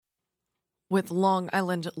With Long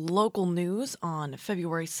Island local news on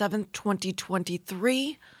February 7th,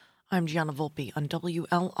 2023, I'm Gianna Volpe on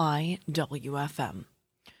WLIWFM.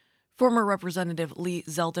 Former Representative Lee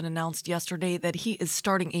Zeldin announced yesterday that he is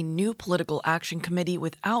starting a new political action committee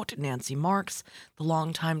without Nancy Marks, the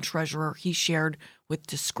longtime treasurer he shared with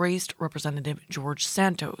disgraced Representative George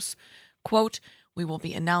Santos. Quote, "We will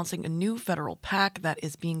be announcing a new federal PAC that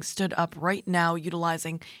is being stood up right now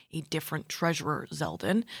utilizing a different treasurer,"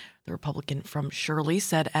 Zeldin, the Republican from Shirley,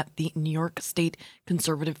 said at the New York State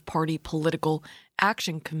Conservative Party Political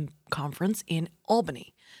Action Conference in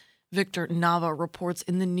Albany. Victor Nava reports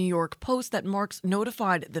in the New York Post that Marks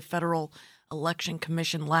notified the Federal Election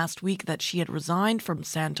Commission last week that she had resigned from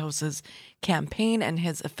Santos's campaign and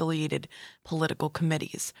his affiliated political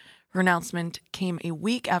committees. Her announcement came a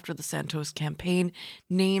week after the Santos campaign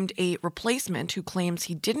named a replacement who claims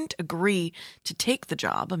he didn't agree to take the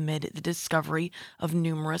job amid the discovery of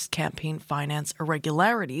numerous campaign finance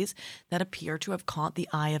irregularities that appear to have caught the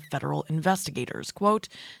eye of federal investigators. Quote,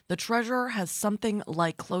 "The treasurer has something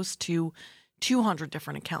like close to 200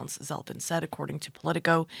 different accounts," Zeldin said, according to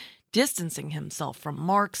Politico, distancing himself from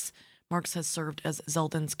Marks. Marks has served as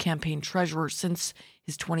Zeldin's campaign treasurer since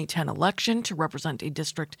his 2010 election to represent a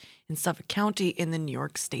district in Suffolk County in the New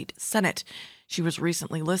York State Senate. She was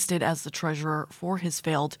recently listed as the treasurer for his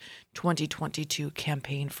failed 2022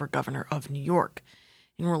 campaign for governor of New York.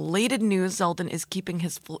 In related news, Zeldin is keeping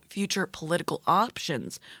his future political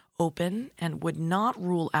options open and would not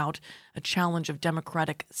rule out a challenge of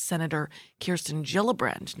Democratic Senator Kirsten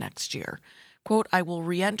Gillibrand next year. Quote, "I will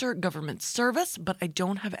re-enter government service, but I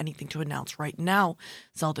don't have anything to announce right now,"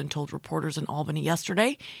 Zeldin told reporters in Albany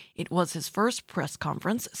yesterday. It was his first press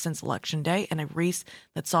conference since Election Day and a race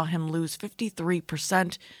that saw him lose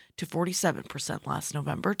 53% to 47% last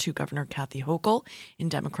November to Governor Kathy Hochul in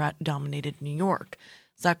Democrat-dominated New York.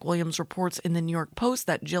 Zach Williams reports in the New York Post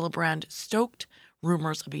that Gillibrand stoked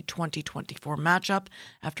rumors of a 2024 matchup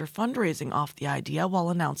after fundraising off the idea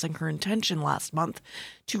while announcing her intention last month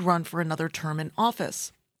to run for another term in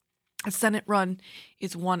office. A Senate run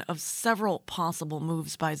is one of several possible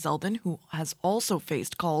moves by Zeldin, who has also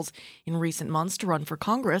faced calls in recent months to run for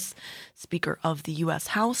Congress, Speaker of the U.S.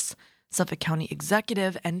 House, Suffolk County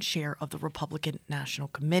Executive, and Chair of the Republican National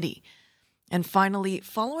Committee. And finally,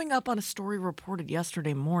 following up on a story reported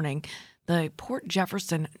yesterday morning, the Port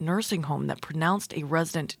Jefferson nursing home that pronounced a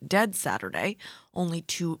resident dead Saturday, only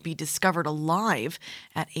to be discovered alive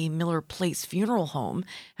at a Miller Place funeral home,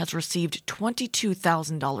 has received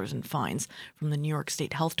 $22,000 in fines from the New York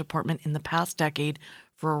State Health Department in the past decade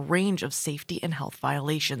for a range of safety and health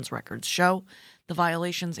violations, records show. The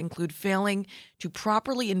violations include failing to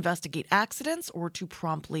properly investigate accidents or to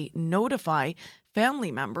promptly notify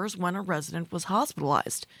family members when a resident was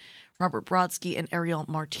hospitalized. Robert Brodsky and Ariel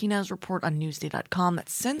Martinez report on Newsday.com that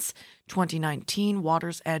since 2019,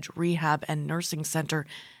 Waters Edge Rehab and Nursing Center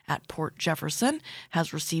at Port Jefferson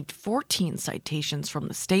has received 14 citations from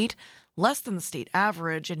the state, less than the state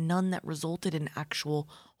average, and none that resulted in actual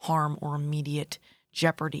harm or immediate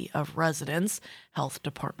jeopardy of residents, Health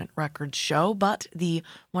Department records show. But the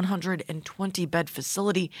 120-bed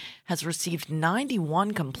facility has received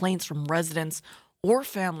 91 complaints from residents or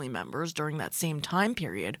family members during that same time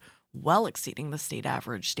period, well exceeding the state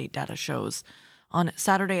average, state data shows. On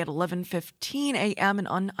Saturday at 11:15 a.m., an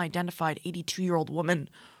unidentified 82-year-old woman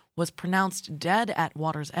was pronounced dead at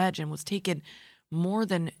Waters Edge and was taken more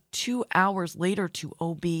than 2 hours later to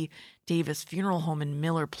O.B. Davis Funeral Home in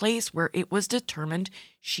Miller Place, where it was determined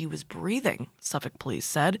she was breathing, Suffolk police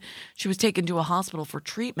said. She was taken to a hospital for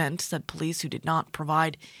treatment, said police, who did not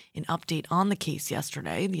provide an update on the case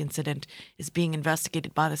yesterday. The incident is being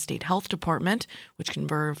investigated by the state health department, which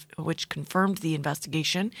confirmed the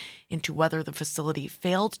investigation into whether the facility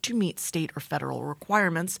failed to meet state or federal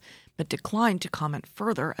requirements, but declined to comment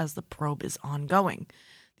further as the probe is ongoing.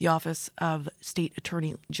 The Office of State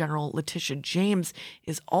Attorney General Letitia James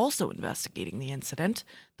is also investigating the incident.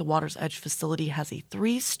 The Waters Edge facility has a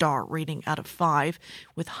 3-star rating out of 5,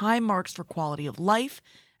 with high marks for quality of life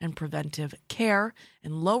and preventive care,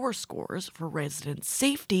 and lower scores for resident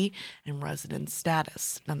safety and resident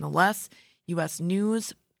status. Nonetheless, U.S.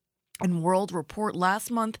 News and World Report last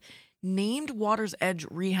month named Waters Edge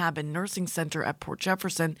Rehab and Nursing Center at Port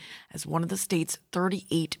Jefferson as one of the state's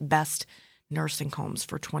 38 best nursing homes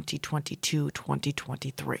for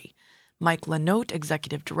 2022-2023. Mike Lanote,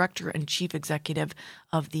 Executive Director and Chief Executive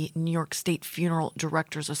of the New York State Funeral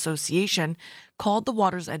Directors Association, called the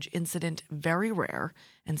Waters Edge incident very rare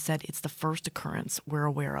and said it's the first occurrence we're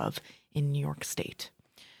aware of in New York State.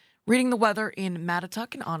 Reading the weather in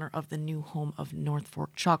Mattituck in honor of the new home of North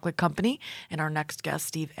Fork Chocolate Company. And our next guest,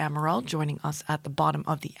 Steve Amaral, joining us at the bottom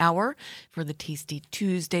of the hour for the Tasty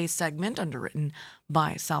Tuesday segment, underwritten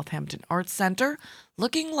by Southampton Arts Center.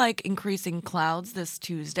 Looking like increasing clouds this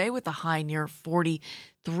Tuesday with a high near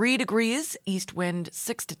 43 degrees, east wind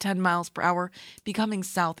 6 to 10 miles per hour, becoming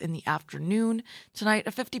south in the afternoon. Tonight,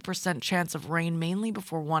 a 50% chance of rain, mainly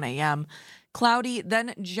before 1 a.m. Cloudy,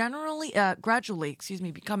 then gradually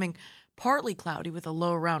becoming partly cloudy with a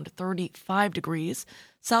low around 35 degrees.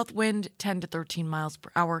 South wind 10 to 13 miles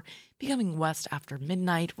per hour, becoming west after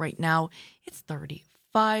midnight. Right now, it's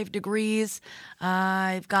 35 degrees.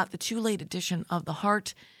 I've got the Too Late edition of The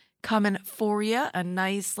Heart coming for you. A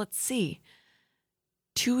nice,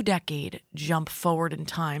 2-decade jump forward in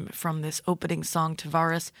time from this opening song,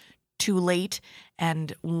 Tavares, Too Late,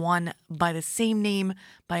 and one by the same name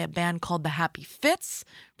by a band called The Happy Fits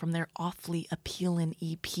from their Awfully Appealin'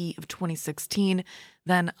 EP of 2016.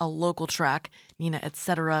 Then a local track, Nina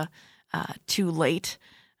Etc., Too Late.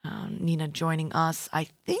 Nina joining us, I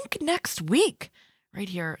think, next week, right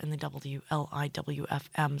here in the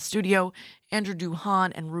WLIWFM studio. Andrew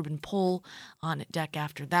Duhan and Ruben Pohl on deck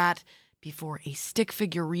after that, before a stick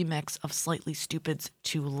figure remix of Slightly Stupid's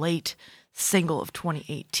Too Late, single of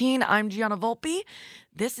 2018. I'm Gianna Volpe.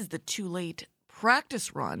 This is the Too Late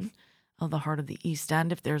practice run of the Heart of the East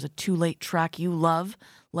End. If there's a Too Late track you love,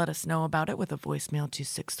 let us know about it with a voicemail to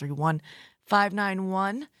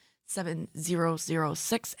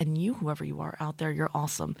 631-591-7006. And you, whoever you are out there, you're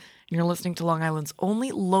awesome. And you're listening to Long Island's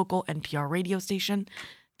only local NPR radio station,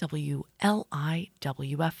 WLIWFM.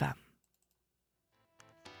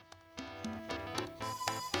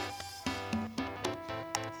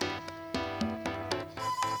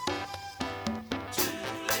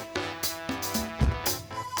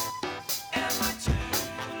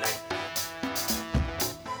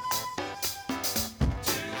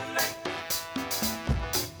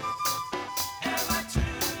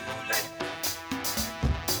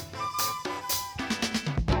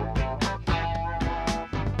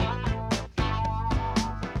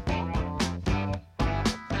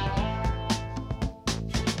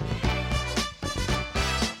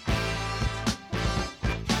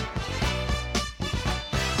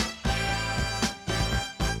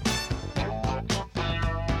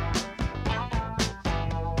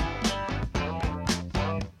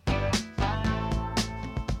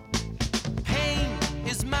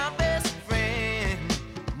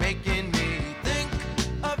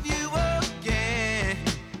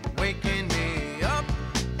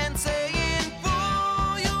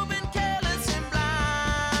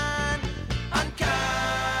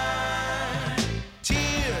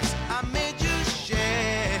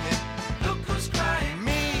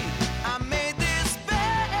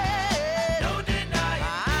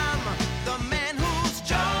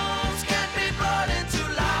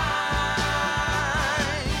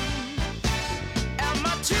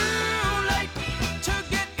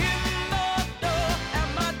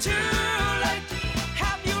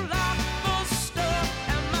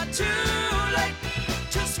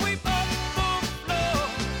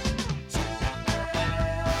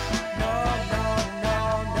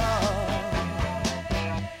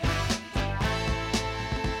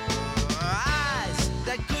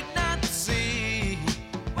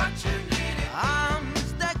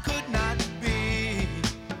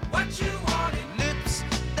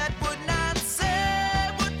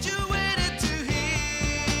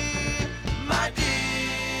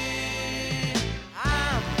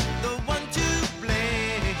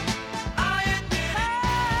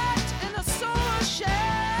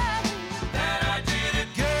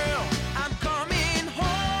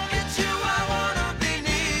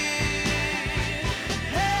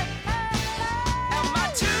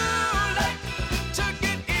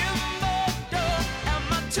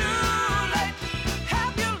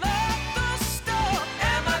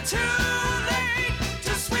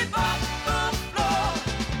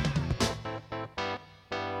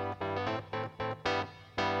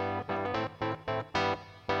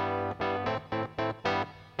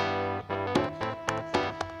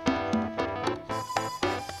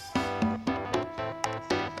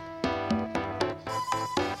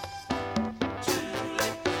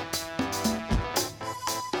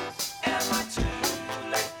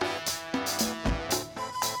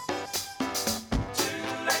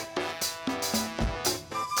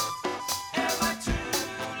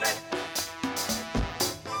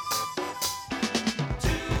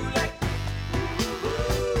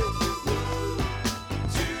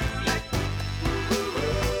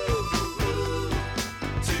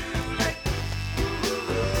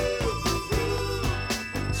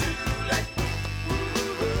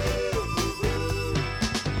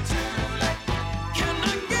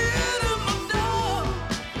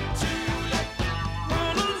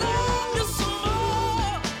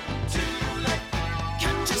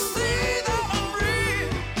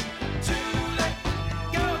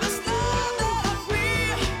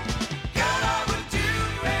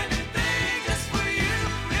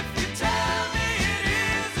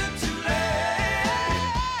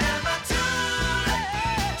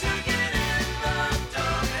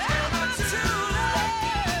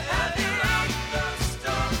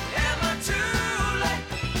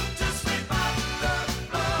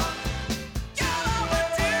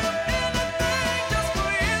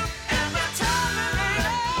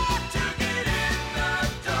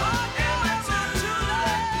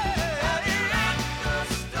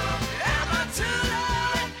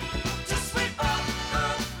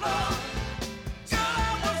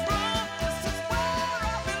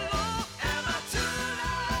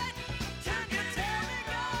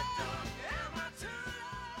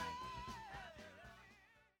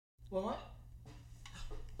 One more.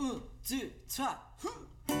 1, 2, 3.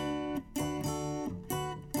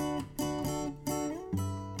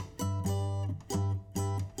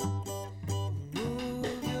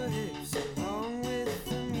 Move your hips along with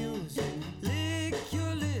the music. Lick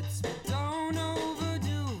your lips, but don't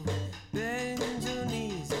overdo. Bend your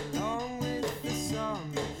knees along with the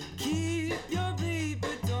song. Keep your beat,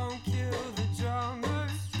 but don't kill the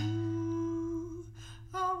drummers. Ooh,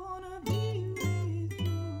 I wanna be with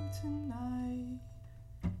you tonight,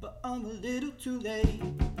 but I'm a little too late.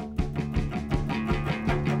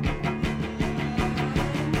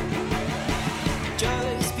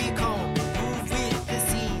 Just be calm, move with the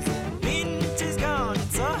season. Winter's gone,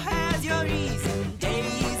 so has your reason.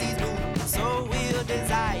 Daisies bloom, so will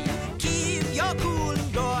desire. Keep your cool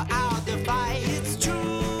and blow out the fire. It's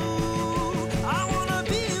true, I wanna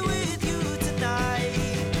be with you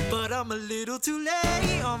tonight, but I'm a little too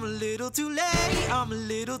late. I'm a little too late. I'm a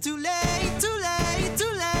little too late. Too late,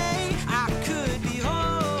 too late. I could be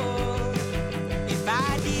home if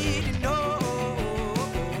I didn't know.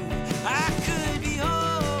 I could be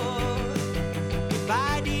home if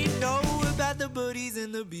I didn't know about the birdies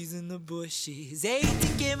and the bees in the bushes.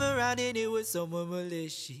 18 came around and it was somewhat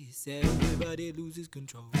malicious. Everybody loses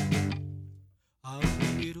control. I'm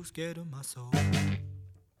a little scared of my soul.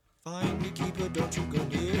 Find a keeper, don't you go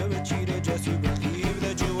near a cheater, just to believe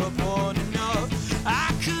that you were born enough.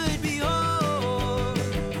 I could be home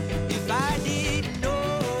if I didn't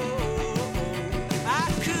know.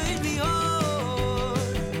 I could be home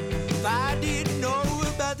if I didn't know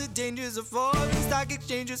about the dangers of foreign stock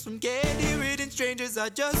exchanges from candy-ridden strangers. I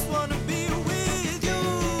just wanna be with you.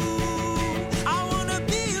 I wanna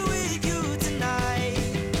be with you tonight,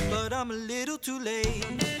 but I'm a little too late.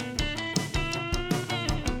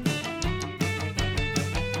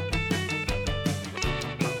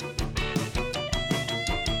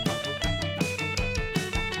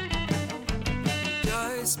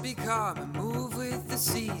 Just be calm and move with the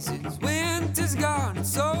seasons. Winter's gone and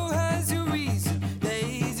so has your reason.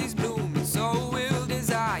 Daisies bloom and so will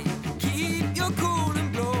desire. Keep your cool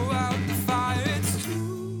and blow out the fire. It's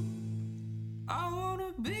true, I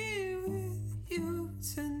wanna be with you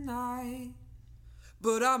tonight,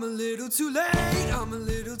 but I'm a little too late. I'm a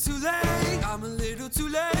little too late. I'm a little too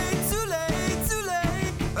late. Too late, too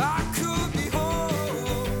late. I could be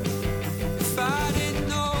home if I didn't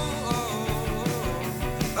know.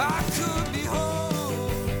 I could be home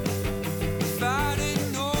if I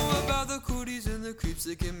didn't know about the cooties and the creeps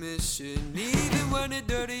that get mission. Even when it's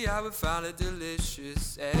dirty, I would find it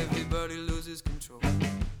delicious. Everybody loses control.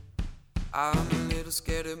 I'm a little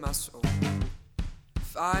scared of my soul.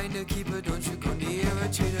 Find a keeper, don't you go near a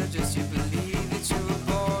cheater, just you believe that you were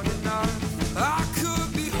born enough. I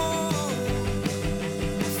could be home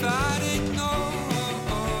if I didn't know.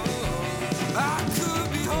 I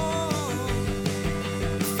could be home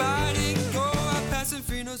if I didn't go. I pass in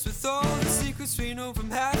Frinos with all the secrets we know from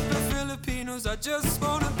half the Filipinos. I just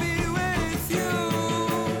wanna be with you.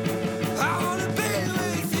 I wanna be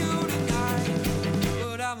with you tonight,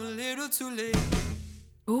 but I'm a little too late.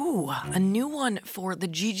 Ooh, a new one for the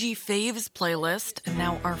GG Faves playlist. And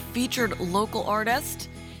now our featured local artist,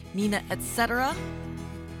 Nina Etc.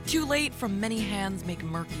 Too Late from Many Hands Make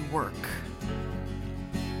Murky Work.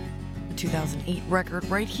 The 2008 record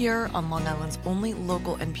right here on Long Island's only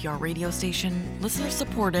local NPR radio station,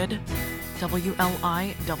 listener-supported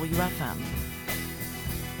WLIWFM.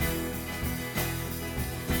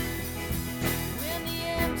 When the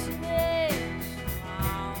emptiness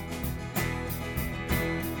found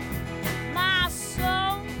my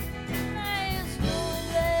soul lays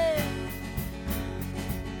away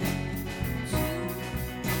to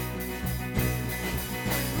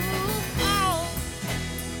move on.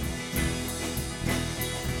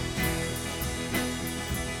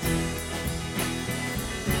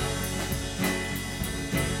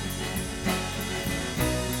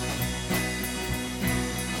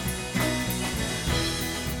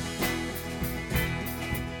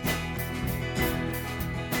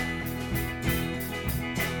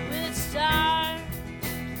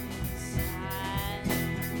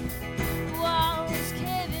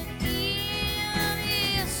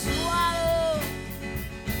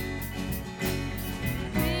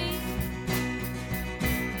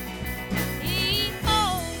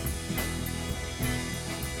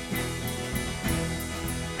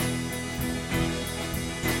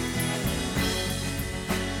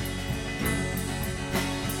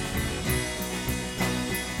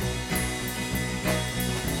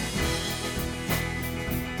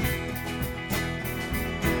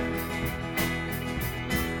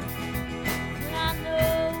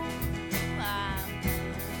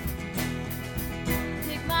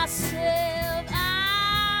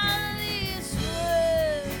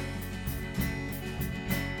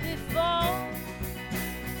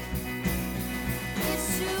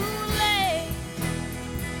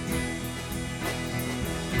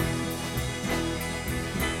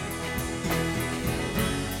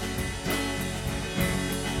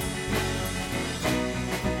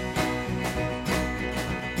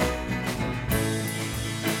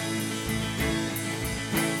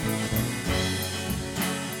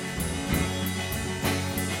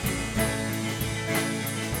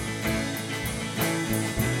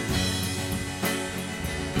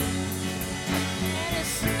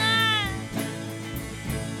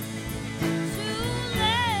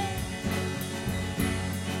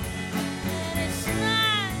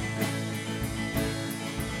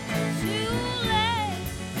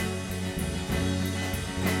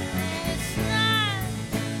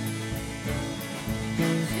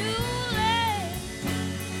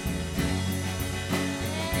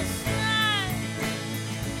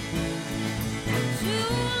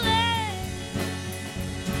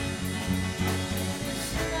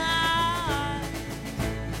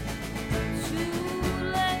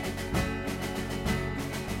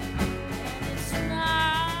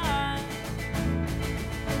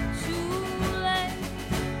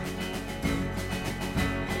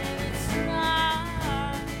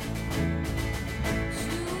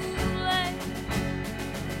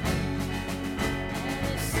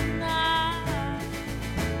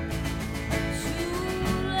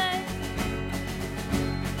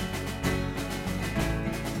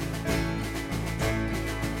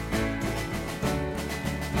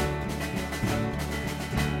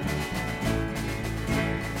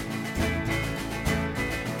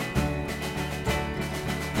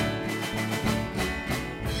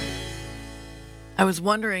 I was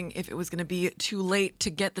wondering if it was going to be too late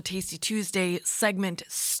to get the Tasty Tuesday segment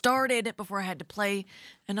started before I had to play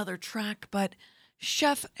another track, but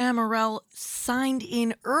Chef Amarell signed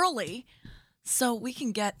in early, so we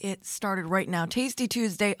can get it started right now. Tasty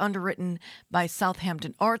Tuesday, underwritten by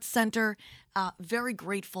Southampton Arts Center. Very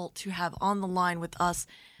grateful to have on the line with us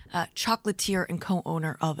chocolatier and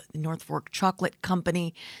co-owner of the North Fork Chocolate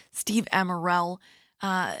Company, Steve Amarell.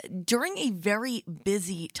 During a very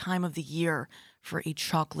busy time of the year for a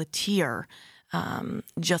chocolatier,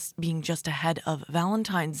 just ahead of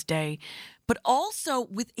Valentine's Day, but also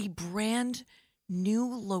with a brand new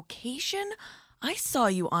location. I saw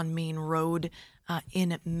you on Main Road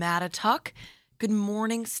in Mattituck. Good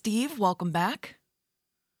morning, Steve. Welcome back.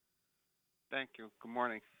 Thank you. Good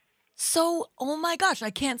morning. So, oh my gosh, I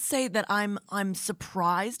can't say that I'm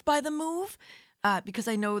surprised by the move. Because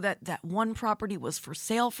I know that one property was for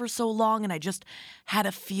sale for so long, and I just had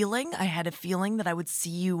a feeling. I had a feeling that I would see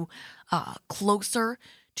you closer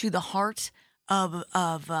to the heart of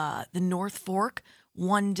the North Fork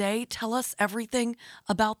one day. Tell us everything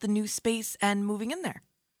about the new space and moving in there.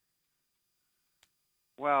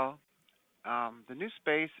 Well, the new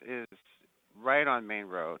space is right on Main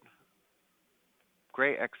Road.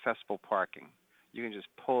 Great accessible parking. You can just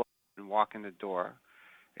pull up and walk in the door.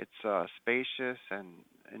 It's spacious and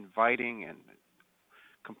inviting, and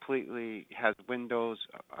completely has windows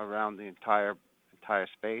around the entire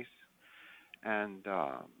space. And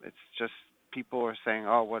it's just, people are saying,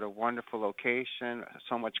 "Oh, what a wonderful location!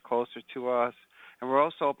 So much closer to us." And we're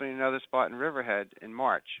also opening another spot in Riverhead in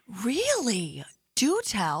March. Really? Do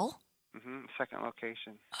tell. Second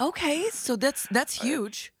location. Okay, so that's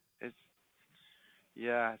huge. It's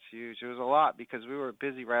huge. It was a lot because we were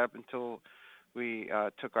busy right up until we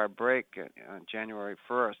took our break on January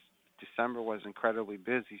 1st. December was incredibly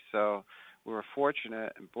busy, so we were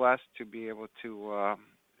fortunate and blessed to be able to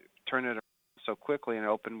turn it around so quickly and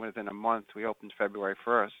open within a month. We opened February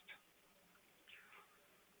 1st.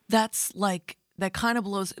 That's like that kind of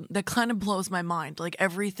blows my mind, like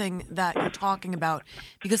everything that you're talking about,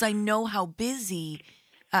 because I know how busy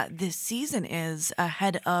this season is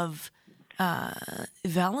ahead of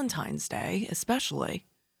Valentine's Day, especially.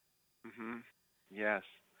 Yes,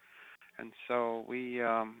 and so we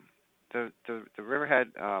the Riverhead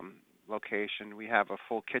location, we have a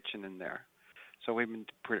full kitchen in there. So we've been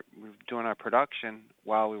doing our production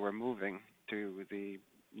while we were moving to the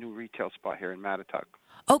new retail spot here in Mattituck.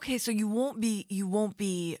 Okay, so you won't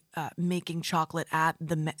be making chocolate at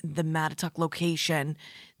the Mattituck location.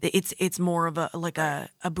 It's more of a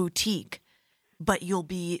boutique, but you'll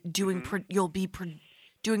be doing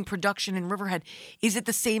doing production in Riverhead. Is it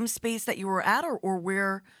the same space that you were at, or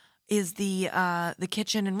where is the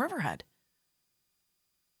kitchen in Riverhead?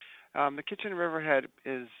 The kitchen in Riverhead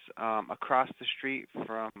is across the street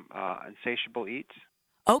from Insatiable Eats.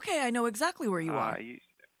 Okay, I know exactly where you are.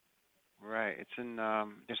 Right. It's in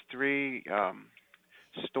there's 3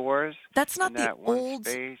 stores. That's not in the that one old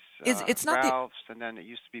space. It's not Ralph's, and then it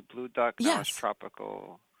used to be Blue Duck. Now Yes. it's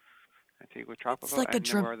Tropical. Antigua Tropical. It's like and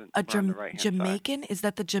we're on the right-hand Jamaican. side. Is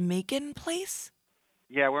that the Jamaican place?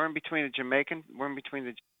 Yeah, we're in between the Jamaican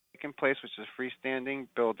place, which is a freestanding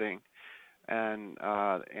building, and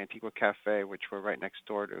Antigua Cafe, which we're right next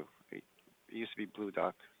door to. It used to be Blue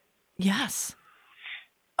Duck. Yes.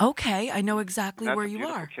 Okay, I know exactly That's where a you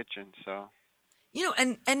beautiful are. kitchen, so. You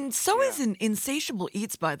know, and so is Insatiable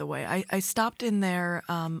Eats, by the way. I stopped in there.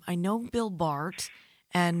 I know Bill Bart,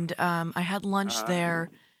 and I had lunch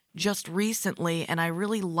there just recently, and I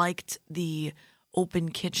really liked the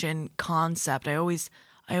open kitchen concept. I always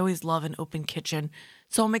love an open kitchen.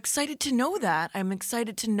 So I'm excited to know that. I'm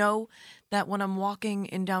excited to know that when I'm walking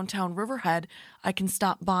in downtown Riverhead, I can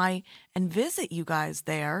stop by and visit you guys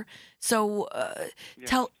there. So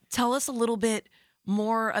tell us a little bit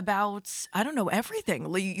more about, I don't know,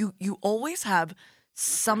 everything. You always have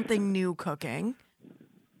something new cooking.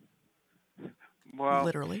 Well,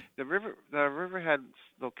 literally. The Riverhead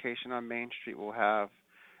location on Main Street will have,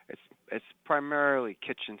 it's primarily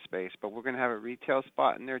kitchen space, but we're going to have a retail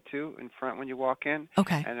spot in there too, in front when you walk in.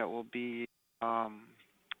 Okay. And it will be,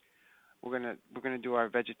 we're gonna do our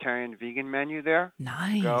vegetarian vegan menu there.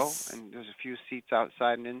 Nice. Go, and there's a few seats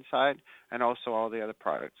outside and inside, and also all the other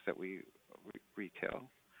products that we retail,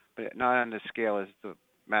 but not on the scale as the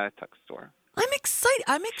Mattituck store. I'm excited.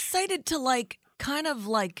 I'm excited to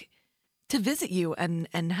to visit you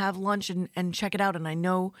and have lunch and check it out. And I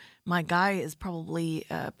know my guy is probably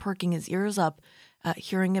perking his ears up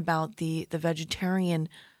hearing about the vegetarian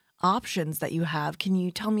options that you have. Can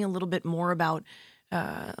you tell me a little bit more about,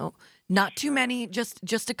 not too many,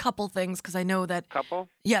 just a couple things, because I know that. Couple?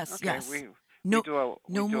 Yes, Okay, yes. No, we do a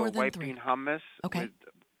no more than white 3. bean hummus Okay.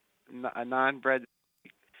 with a non-bread.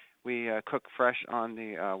 We cook fresh on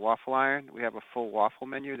the waffle iron. We have a full waffle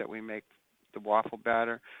menu that we make the waffle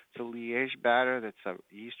batter. It's a Liège batter that's a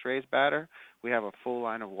yeast raised batter. We have a full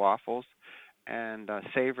line of waffles and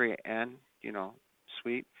savory and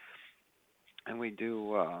sweet. And we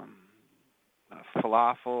do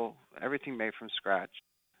falafel, everything made from scratch.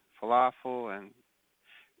 Falafel and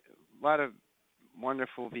a lot of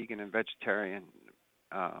wonderful vegan and vegetarian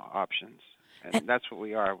options. And that's what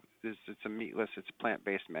we are. It's a meatless, it's a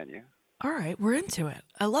plant-based menu. All right, we're into it.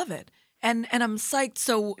 I love it. And I'm psyched.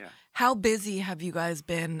 So Yeah. how busy have you guys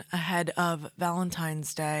been ahead of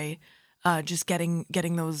Valentine's Day, just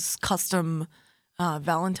getting those custom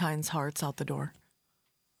Valentine's hearts out the door?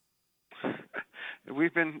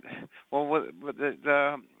 We've been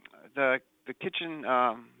the kitchen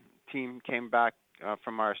team came back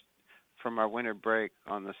from our winter break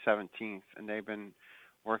on the 17th, and they've been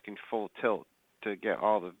working full tilt to get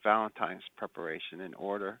all the Valentine's preparation in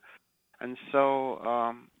order. And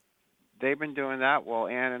so they've been doing that while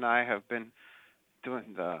Ann and I have been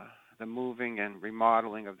doing the moving and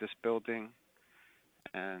remodeling of this building.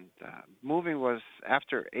 And moving was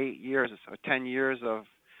after 8 years or 10 years of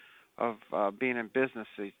being in business.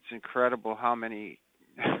 It's incredible how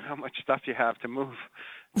much stuff you have to move.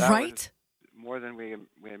 That Right? was more than we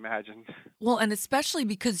imagined. Well, and especially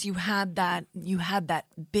because you had that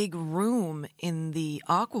big room in the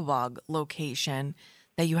Aquabog location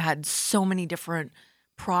that you had so many different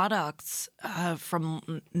products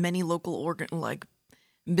from many local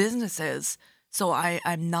businesses. So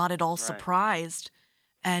I'm not at all Right. surprised,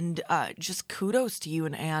 and just kudos to you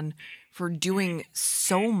and Anne for doing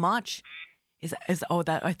so much.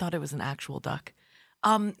 I thought it was an actual duck.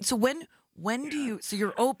 So when do you? So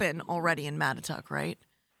you're open already in Mattituck, right?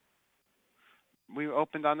 We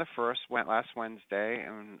opened on the 1st, went last Wednesday,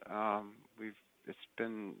 and we've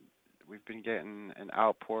been getting an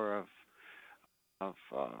outpour of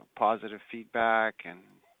positive feedback and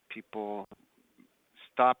people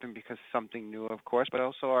stopping because something new, of course, but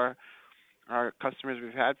also our customers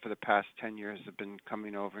we've had for the past 10 years have been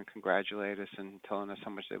coming over and congratulate us and telling us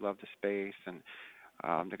how much they love the space, and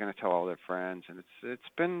they're going to tell all their friends, and it's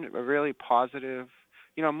been a really positive.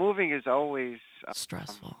 Moving is always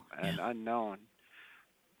Stressful. and Yeah. unknown,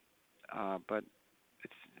 but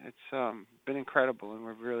it's been incredible, and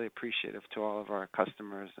we're really appreciative to all of our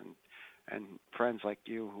customers and friends like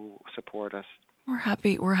you who support us. We're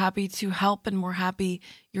happy to help, and we're happy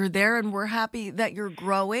you're there, and we're happy that you're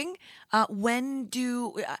growing. I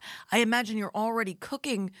imagine you're already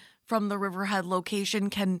cooking from the Riverhead location?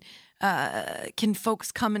 Can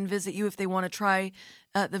folks come and visit you if they want to try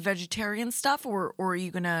the vegetarian stuff, or are you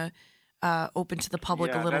gonna open to the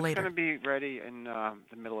public a little later? That's going to be ready in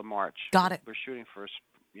the middle of March. Got it. We're shooting for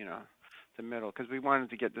the middle because we wanted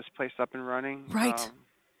to get this place up and running. Right.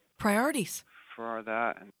 Priorities. For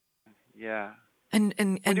that, and yeah. And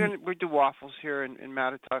we do waffles here in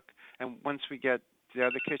Mattituck, and once we get the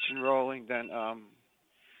other kitchen rolling, then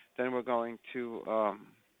we're going to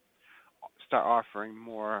start offering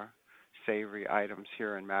more savory items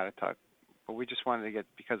here in Mattituck. But we just wanted to get,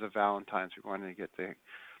 because of Valentine's, we wanted to get the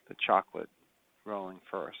chocolate rolling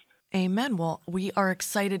first. Amen. Well, we are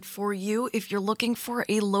excited for you. If you're looking for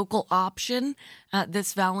a local option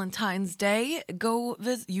this Valentine's Day, go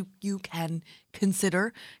visit. You can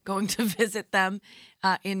consider going to visit them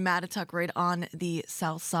in Mattituck, right on the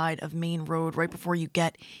south side of Main Road, right before you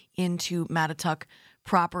get into Mattituck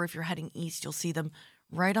proper. If you're heading east, you'll see them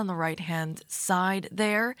right on the right-hand side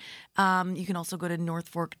there. You can also go to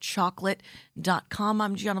northforkchocolate.com.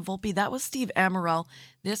 I'm Gianna Volpe. That was Steve Amaral.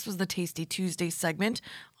 This was the Tasty Tuesday segment,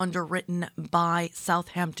 underwritten by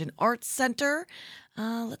Southampton Arts Center.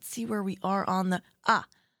 Let's see where we are on the... I'm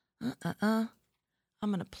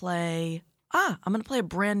going to play a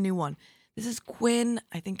brand new one. This is Quinn,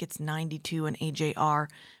 I think it's 92 and AJR,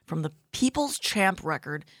 from the People's Champ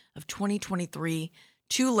record of 2023,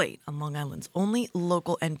 Too Late, on Long Island's only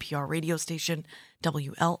local NPR radio station,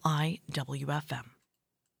 WLIWFM.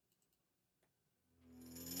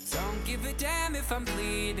 Don't give a damn if I'm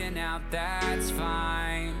bleeding out, that's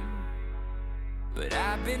fine. But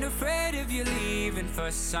I've been afraid of you leaving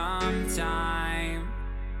for some time.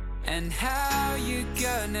 And how you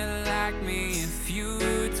gonna like me if you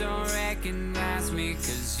don't recognize me?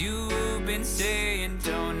 'Cause you've been saying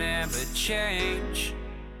don't ever change.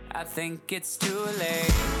 I think it's too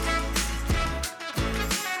late.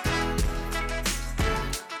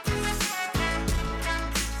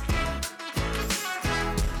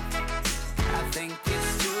 I think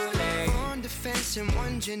it's too late. On defense guessing,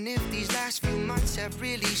 wondering if these last few months have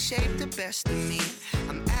really shaped the best of me.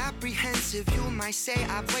 I'm apprehensive, you might say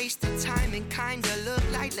I've wasted time and kinda look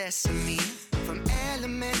like less of me. From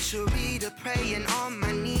elementary to praying on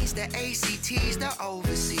my knees, the ACTs, the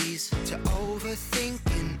overseas, to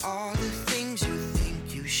overthinking all the things you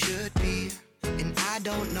think you should be. And I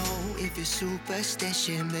don't know if it's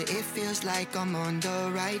superstition, but it feels like I'm on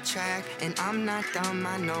the right track. And I'm not dumb,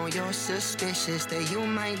 I know you're suspicious that you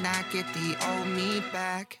might not get the old me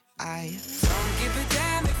back. I don't give a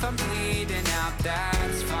damn if I'm bleeding out,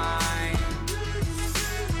 that's fine.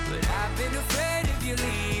 But I've been afraid of you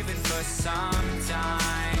leaving for some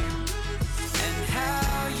time. And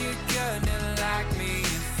how you gonna like me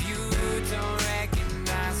if you don't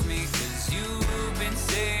recognize me? 'Cause you've been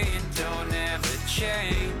saying don't ever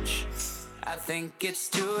change. I think it's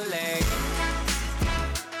too late.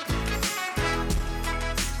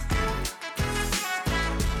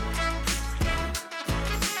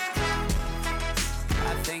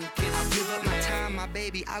 My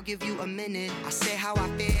baby, I'll give you a minute. I'll say how I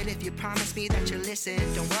feel if you promise me that you'll listen.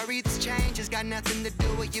 Don't worry, this change has got nothing to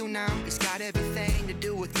do with you now. It's got everything to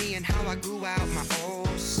do with me and how I grew out my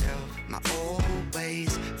old self, my old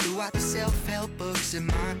ways. Threw out the self-help books in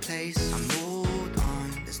my place. I moved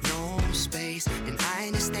on, there's no space. And I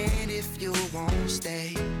understand if you won't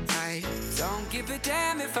stay. I don't give a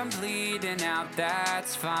damn if I'm bleeding out,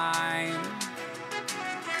 that's fine.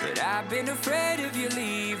 But I've been afraid of you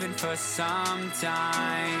leaving for some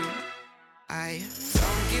time. I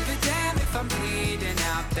don't give a damn if I'm bleeding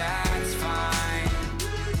out, that's fine.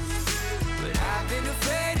 But I've been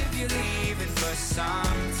afraid of you leaving for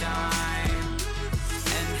some time.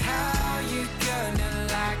 And how you gonna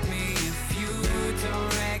like me if you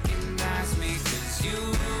don't recognize me? 'Cause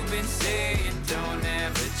you've been saying don't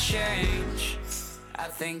ever change. I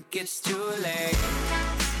think it's too late.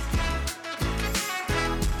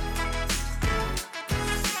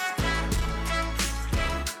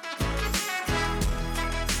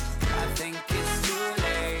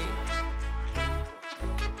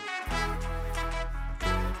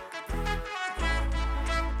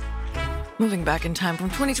 Moving back in time from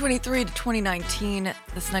 2023 to 2019,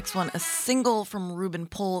 this next one, a single from Ruben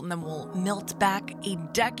Pohl, and then we'll melt back a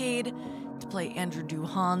decade to play Andrew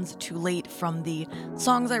Duhon's Too Late from the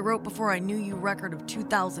Songs I Wrote Before I Knew You record of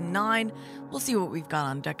 2009. We'll see what we've got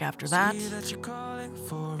on deck after that. See that you're calling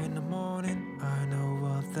 4 in the morning, I know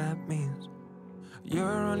what that means.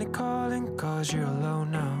 You're only calling 'cause you're alone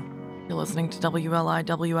now. You're listening to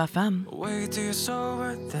WLIWFM. Wait till you're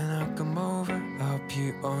sober, then I'll come over, help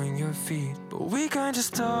you on your feet. But we can't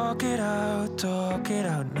just talk it out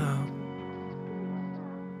now.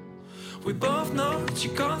 We both know that you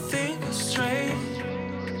can't think straight,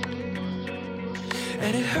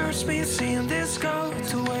 and it hurts me seeing this go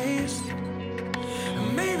to waste.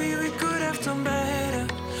 And maybe we could have done better,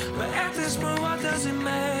 but at this point what does it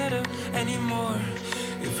matter anymore?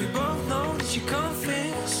 If we both know that you can't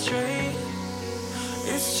think straight,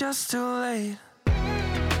 it's just too late.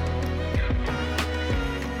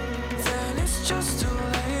 Then it's just too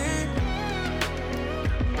late.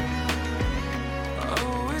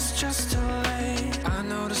 Oh, it's just too late. I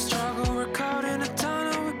know the struggle, we're caught in a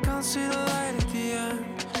tunnel, we can't see the light at the end.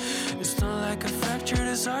 It's not like a fracture,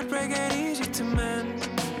 this heartbreak ain't easy to mend.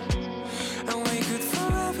 And we could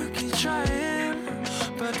forever keep trying,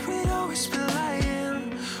 but we'd always be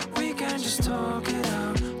lying. We can just talk it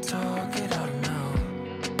out now.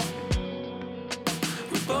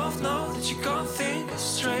 We both know that you can't think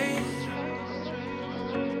straight,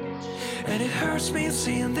 and it hurts me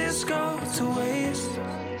seeing this go to waste.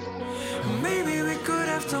 And maybe we could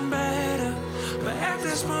have done better, but at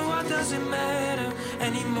this point what does it matter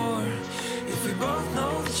anymore? If we both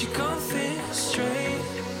know that you can't think straight,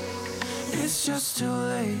 it's just too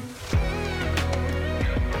late.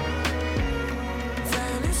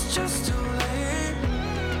 Just too late.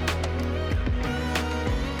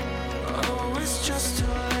 Oh, it's just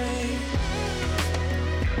too late.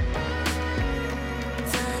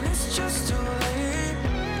 Then it's just too late.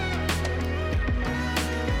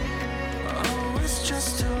 Oh, it's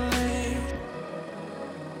just too late.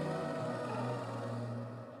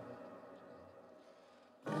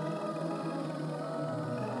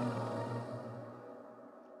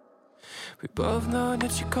 We both know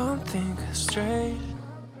that you can't think straight,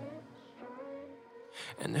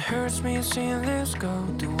 and it hurts me seeing this go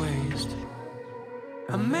to waste.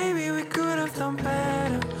 And maybe we could have done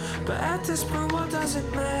better, but at this point what does it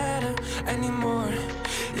matter anymore?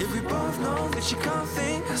 If we both know that you can't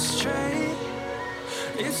think straight,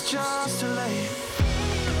 it's just too late.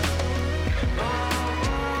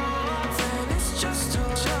 Then it's just too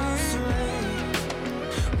late.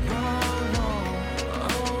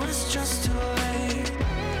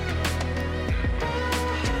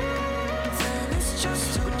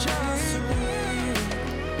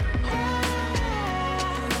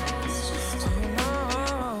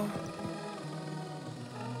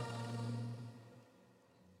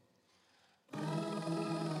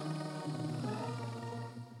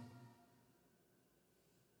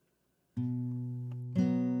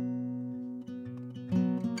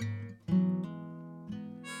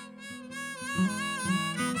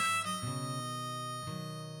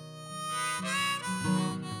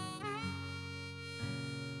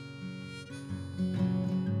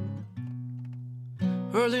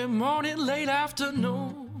 Early morning, late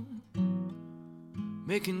afternoon,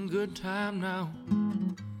 making good time now.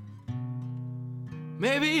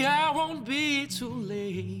 Maybe I won't be too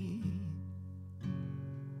late.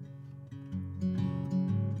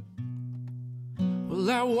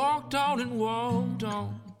 Well, I walked on and walked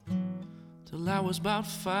on till I was about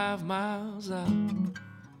 5 miles out.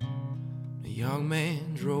 A young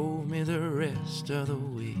man drove me the rest of the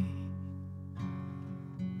way.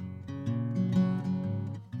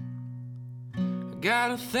 I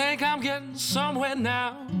gotta think I'm getting somewhere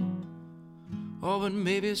now. Oh, but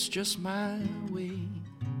maybe it's just my way.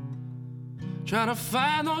 Trying to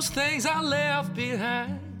find those things I left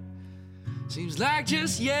behind. Seems like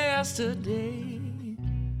just yesterday.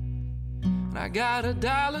 And I got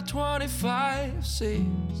 $1.25 says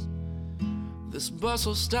this bus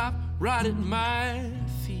will stop right at my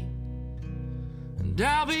feet, and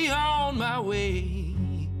I'll be on my way.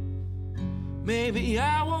 Maybe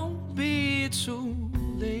I won't be too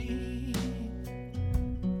late.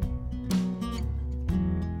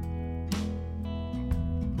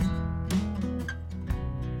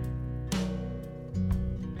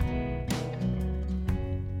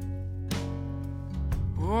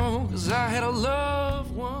 Oh, 'cause I had a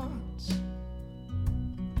love once.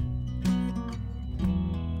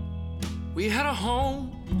 We had a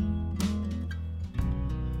home,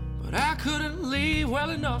 but I couldn't leave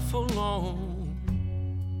well enough alone.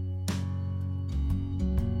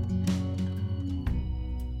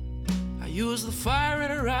 I used the fire in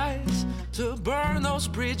her eyes to burn those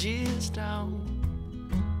bridges down.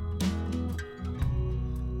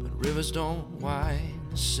 But rivers don't wind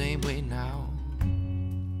the same way now.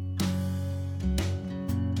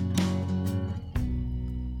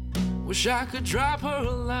 Wish I could drop her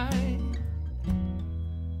a line,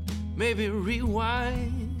 maybe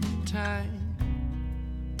rewind time.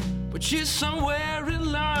 But she's somewhere in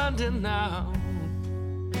London now.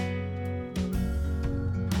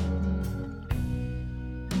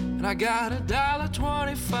 And I got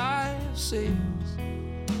 $1.25 says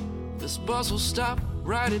this bus will stop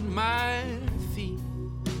right at my feet,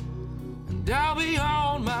 and I'll be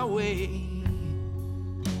on my way.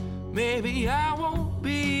 Maybe I won't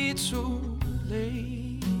be too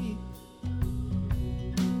late.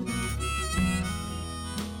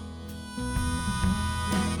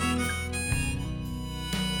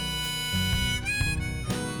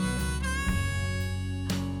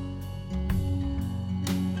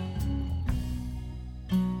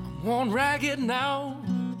 I'm worn ragged now,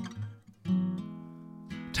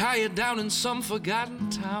 tired down in some forgotten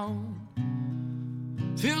town.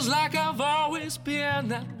 Feels like I've always been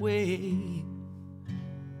that way.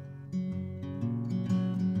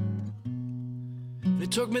 And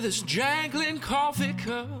it took me this jangling coffee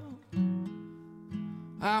cup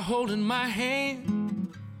I hold in my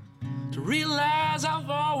hand to realize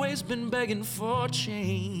I've always been begging for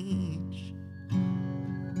change.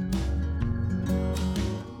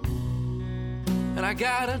 And I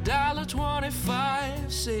got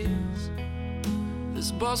 $1.25 says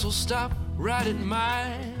this bus will stop right at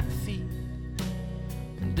my feet,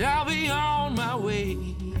 and I'll be on my way.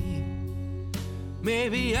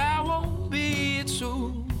 Maybe I won't be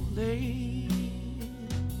too late.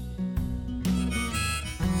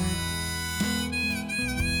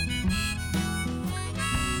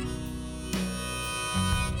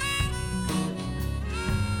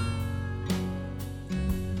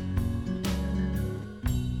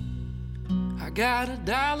 I got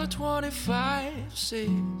 $1.25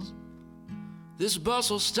 says this bus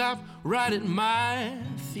will stop right at my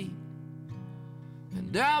feet,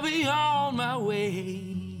 and I'll be on my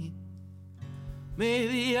way.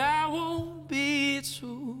 Maybe I won't be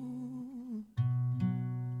too.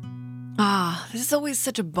 This is always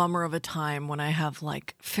such a bummer of a time when I have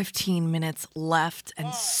like 15 minutes left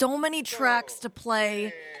and so many tracks to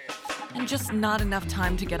play and just not enough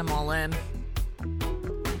time to get them all in.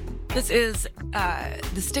 This is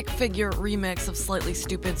the Stick Figure remix of Slightly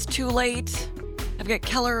Stupid's Too Late. I've got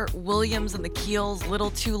Keller Williams and the Keels, Little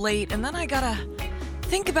Too Late, and then I gotta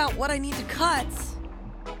think about what I need to cut.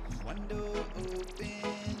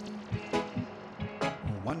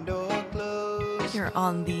 One door closed, Here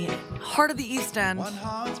on the Heart of the East End one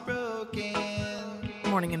heart's broken,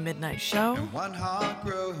 Morning and Midnight Show one heart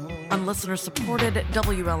grows. on listener-supported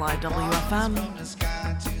WLIWFM. From the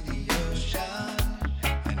sky to the ocean,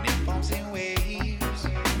 and it forms in waves.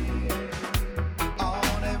 All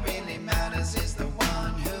that really matters is the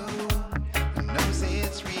one who knows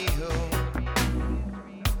it's real.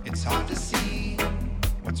 It's hard to see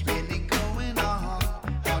what's really going on.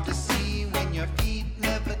 Hard to see when your feet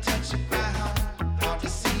never touch the ground. Hard to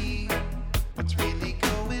see what's really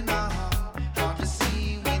going on.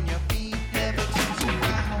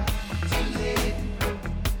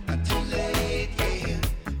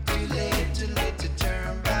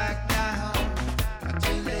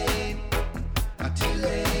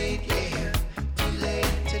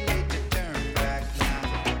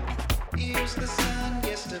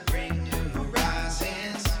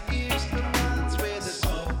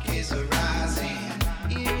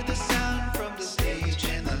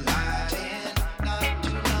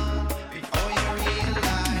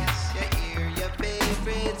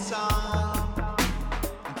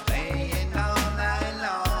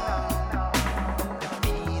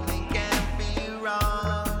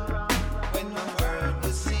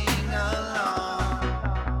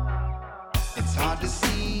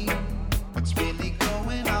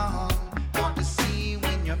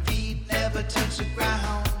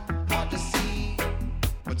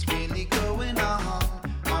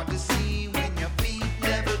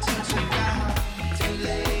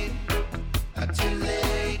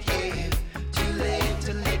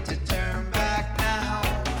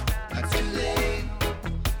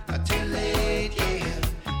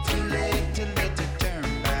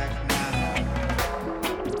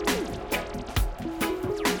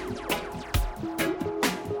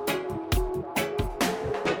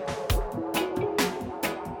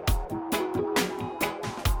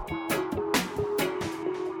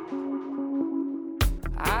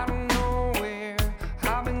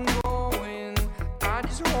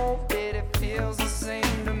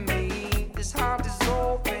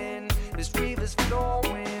 this river's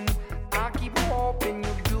flowing. I keep hoping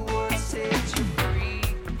you'll do what sets you free.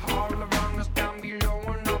 All around us, down below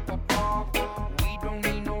and up above. We don't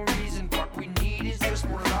need no reason, what we need is just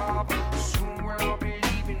more love. Soon we'll all be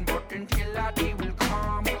leaving, but until that day will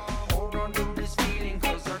come, hold on to this feeling,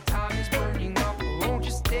 cause our time is burning up. Won't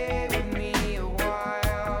you stay with me a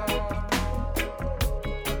while?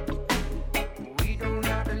 We don't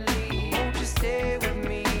have to leave. Won't you stay with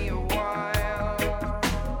me a while?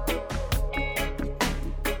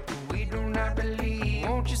 We don't have to leave.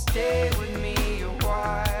 Won't you stay with me a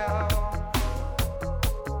while?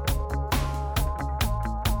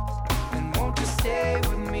 And won't you stay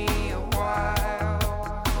with me a while?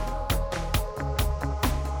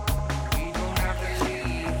 We don't have to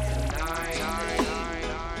leave tonight. We don't have to leave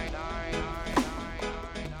tonight.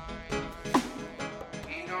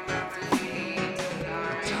 We don't have to leave tonight.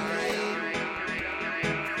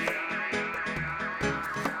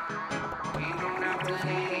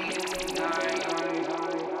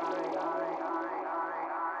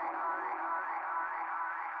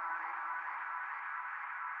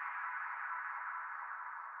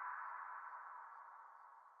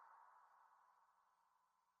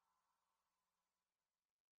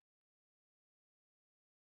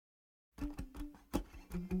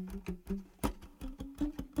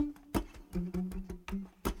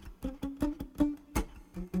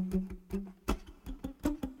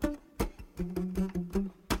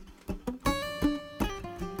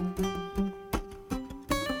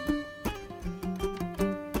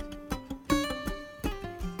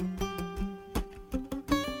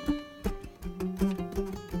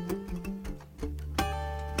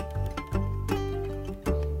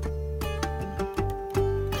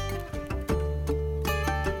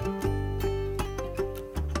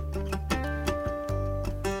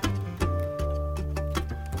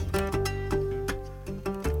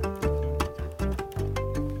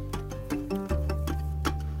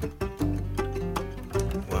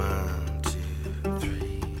 One, two,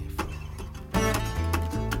 three, four.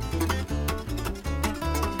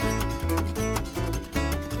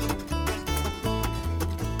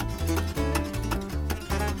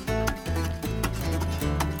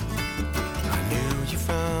 I knew you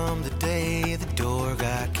from the day the door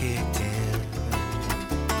got kicked in.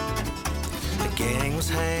 The gang was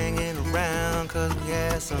hanging around cause we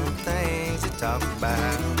had some things to talk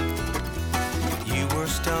about. You were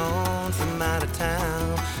stoned from out of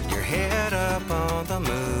town, your head up on the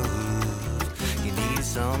move. You needed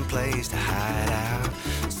some place to hide out,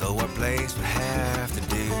 so our place would have to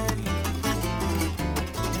do.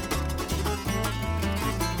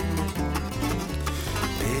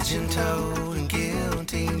 Pigeon-toed and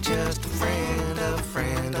guilty, just a friend of a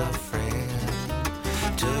friend of a friend.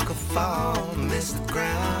 Took a fall, missed the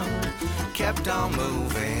ground, kept on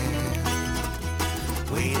moving.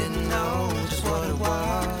 We didn't know just what it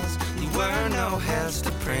was. You were no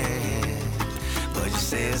Hester Prynne, but you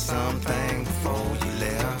said something before you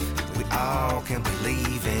left we all can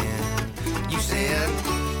believe in. You said,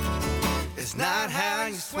 it's not how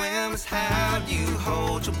you swim, it's how you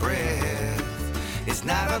hold your breath. It's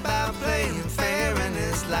not about playing fair in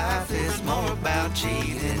this life, it's more about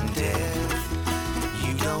cheating death.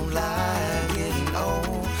 You don't like getting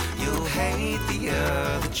old, you'll hate the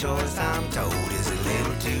other choice. I'm told it's a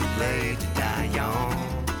little too late to die young.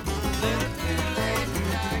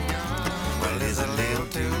 Well, it's a little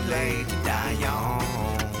too late to die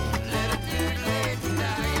young.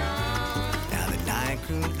 Now the night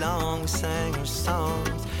grew long, we sang our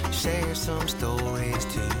songs, shared some stories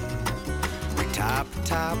too. We topped the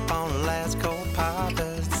top on the last cold pop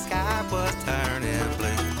as the sky was turning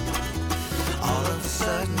blue. All of a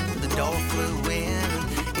sudden the door flew in,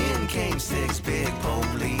 and in came 6 big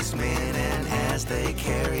policemen. And as they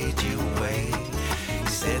carried you away, you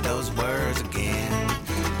said those words again.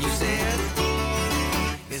 You said,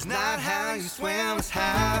 it's not how you swim, it's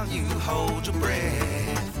how you hold your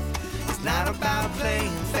breath. It's not about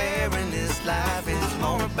playing fair in this life, it's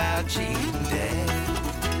more about cheating death.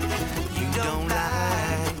 You don't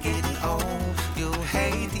like getting old, you'll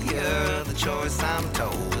hate the other choice. I'm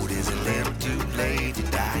told it's a little too late to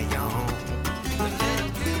die young.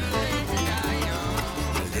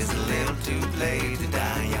 It's a little too late to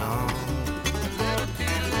die young.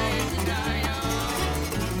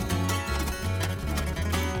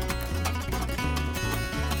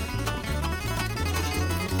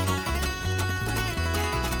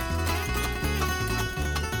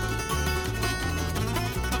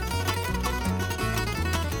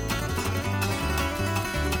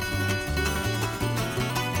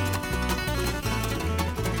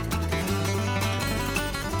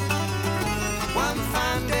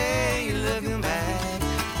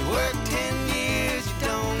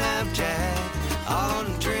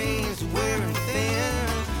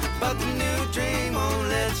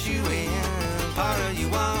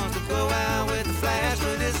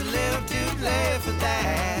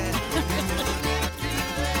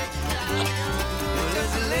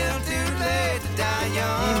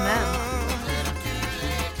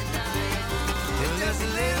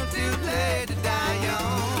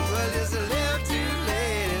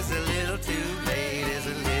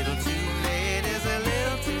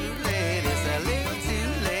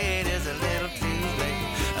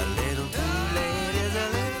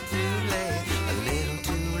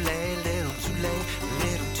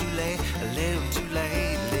 too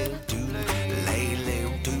late, little too late,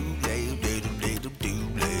 little too late, little too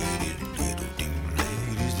late, little too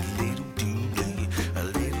late, is a little too late, a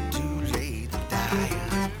little too late to die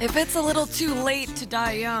young. If it's a little too late to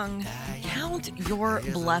die young, count your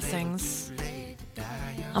blessings.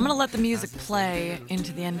 I'm going to let the music play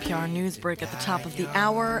into the NPR news break at the top of the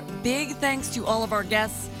hour. Big thanks to all of our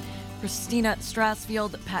guests, Christina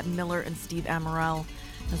Strassfield, Pat Miller, and Steve Amorel,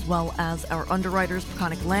 as well as our underwriters,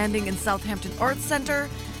 Peconic Landing and Southampton Arts Center.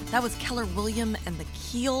 That was Keller Williams and the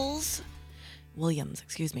Williams.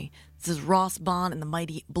 This is Ross Bond and the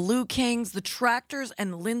Mighty Blue Kings, the Tractors,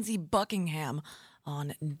 and Lindsey Buckingham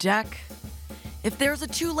on deck. If there's a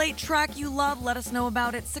too late track you love, let us know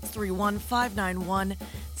about it.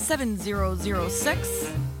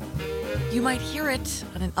 631-591-7006. You might hear it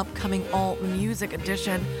on an upcoming all-music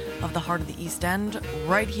edition of the Heart of the East End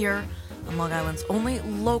right here on Long Island's only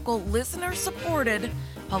local listener-supported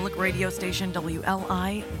public radio station,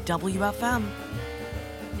 WLIWFM.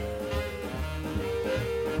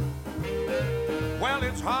 Well,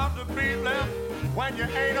 it's hard to be left when you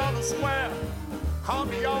ain't on the square.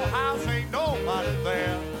 Come to your house, ain't nobody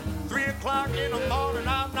there. 3 o'clock in the morning,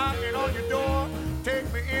 I'm knocking on your door. Take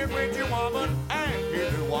me in with you, woman, and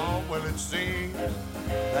keep me warm. Well, it seems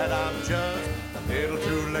that I'm just a little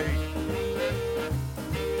too late.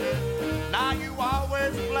 Now you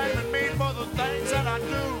always blaming me for the things that I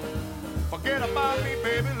do. Forget about me,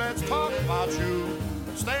 baby, let's talk about you.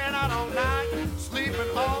 Staying out all night,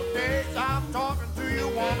 sleeping all day. I'm talking to you,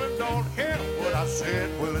 woman, don't hear what I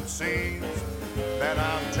said. Well, it seems that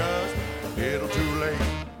I'm just a little too late.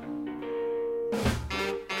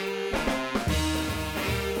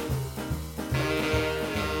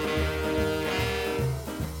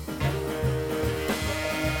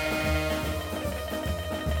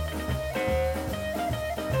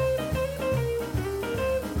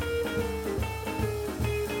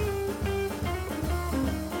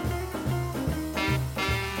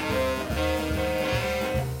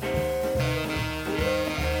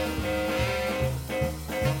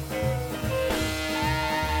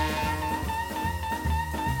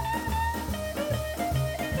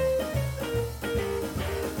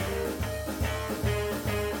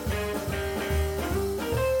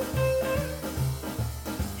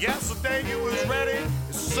 Yesterday you was ready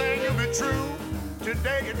to say you'll be true.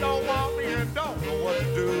 Today you don't want me and don't know what to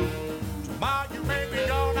do. Tomorrow you may be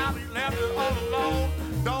gone, I'll be left all alone.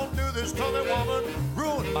 Don't do this to me, woman,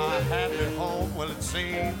 ruin my happy home. Well, it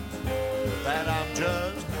seems that I'm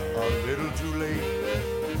just a little too late.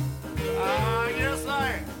 Yes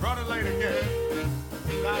I am, running late again.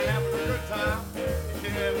 Not having a good time.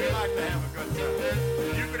 Yeah, we like to have a good time.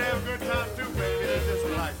 You can have a good time too, baby. It's just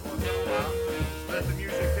relax once in a while. Let the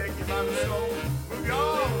music take you by the soul. Move you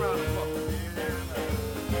all around the floor.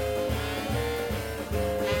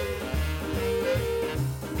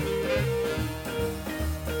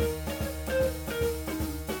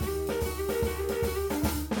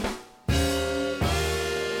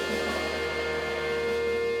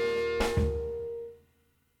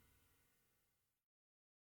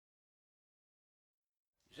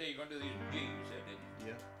 Say you're gonna do these G, you said, didn't you?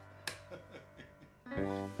 Yeah.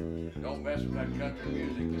 Don't mess with that country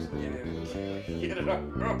music. Just get it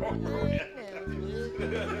on.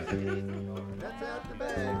 That's out the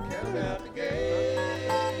bag, count out the game.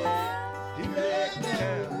 Too late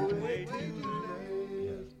now, way too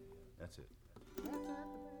late. That's it.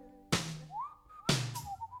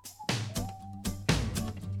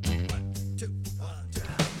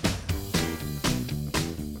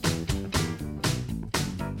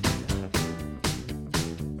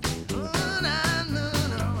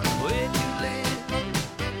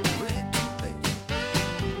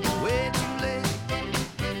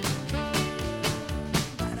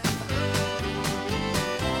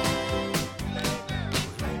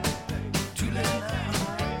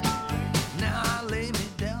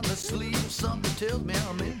 Tells me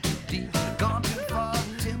I'm in too deep. Gone too far,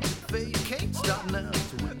 tempted fate. Can't stop now,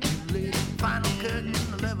 it's way too late. Final curtain,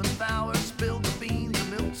 11th hour. Spilled the beans, the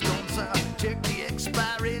milk's gone sour. Check the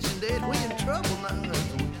expiration date. We in trouble now,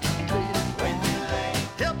 it's way too late.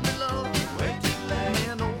 Help me, Lord. Way too late.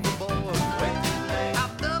 Man overboard. Way too late.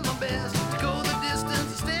 I've done my best to go the distance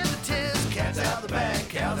and stand the test. Cats out the bag,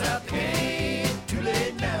 cows out the game. Too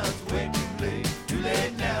late now, it's way too late. Too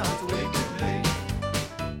late now, it's way too late.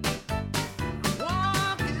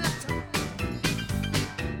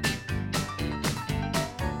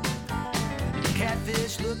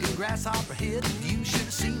 Catfish looking grasshopper hit. You should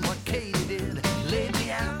have seen what Katie did. Laid me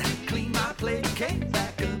out, cleaned my plate, came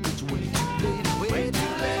back up. It's way too late, way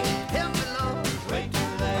too late. Help me, Lord. Way too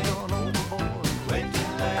late. I've gone overboard. Way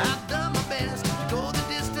too late. I've done my best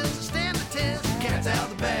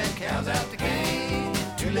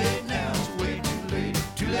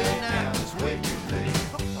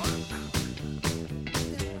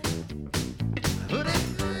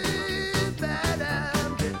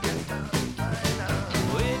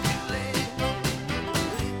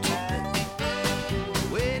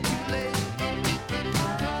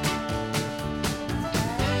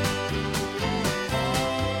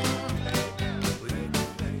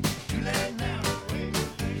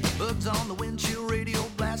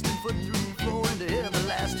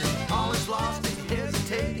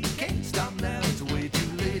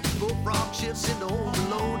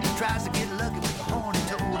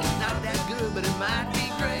but it might be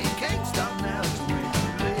great. Can't stop now, it's way too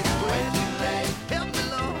late. Way too late. Help me,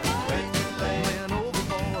 Lord. Way too late. Man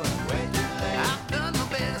overboard. Way too late. I've done my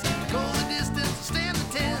best to go the distance, to stand the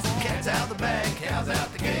test. Cat's out the bag, cows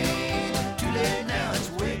out the gate. Too late now,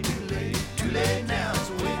 it's way too late. Too late now, it's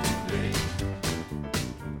way too late.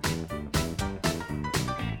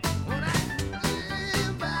 What I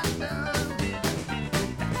live, I done.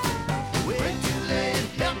 Way too late.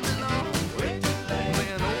 Help me, Lord. Way too late.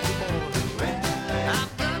 Man overboard. Way too late.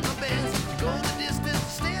 I've done my best to go the distance, to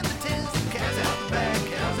stand the test. Cows out the bag,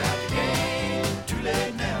 cows out the gate. Too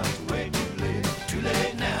late now, it's way too late. Too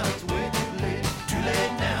late now, it's way too late. Too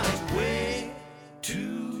late now, it's way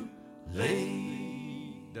too late.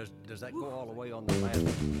 Does that go all the way on the last?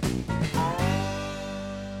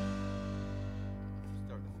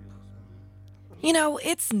 You know,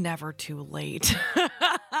 it's never too late.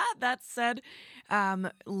 That said,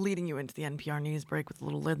 leading you into the NPR news break with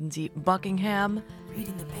little Lindsey Buckingham.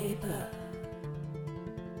 Reading the paper.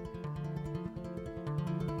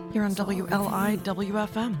 You're on WLI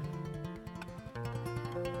WFM.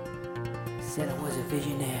 Said I was a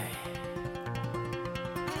visionary.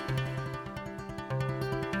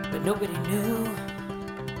 But nobody knew.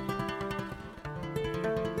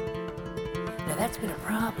 Now that's been a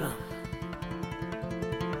problem.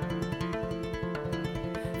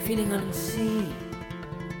 Feeling unseen.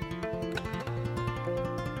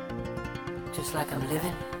 Just like I'm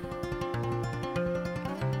living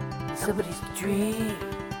in somebody's dream.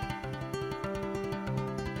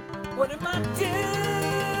 What am I doing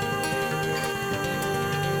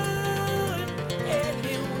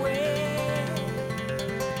anyway?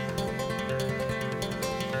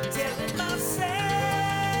 Telling myself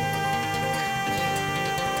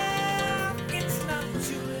it's not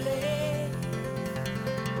too late.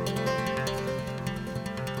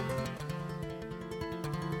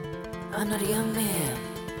 I'm not a young man,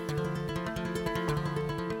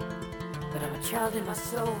 but I'm a child in my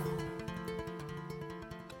soul.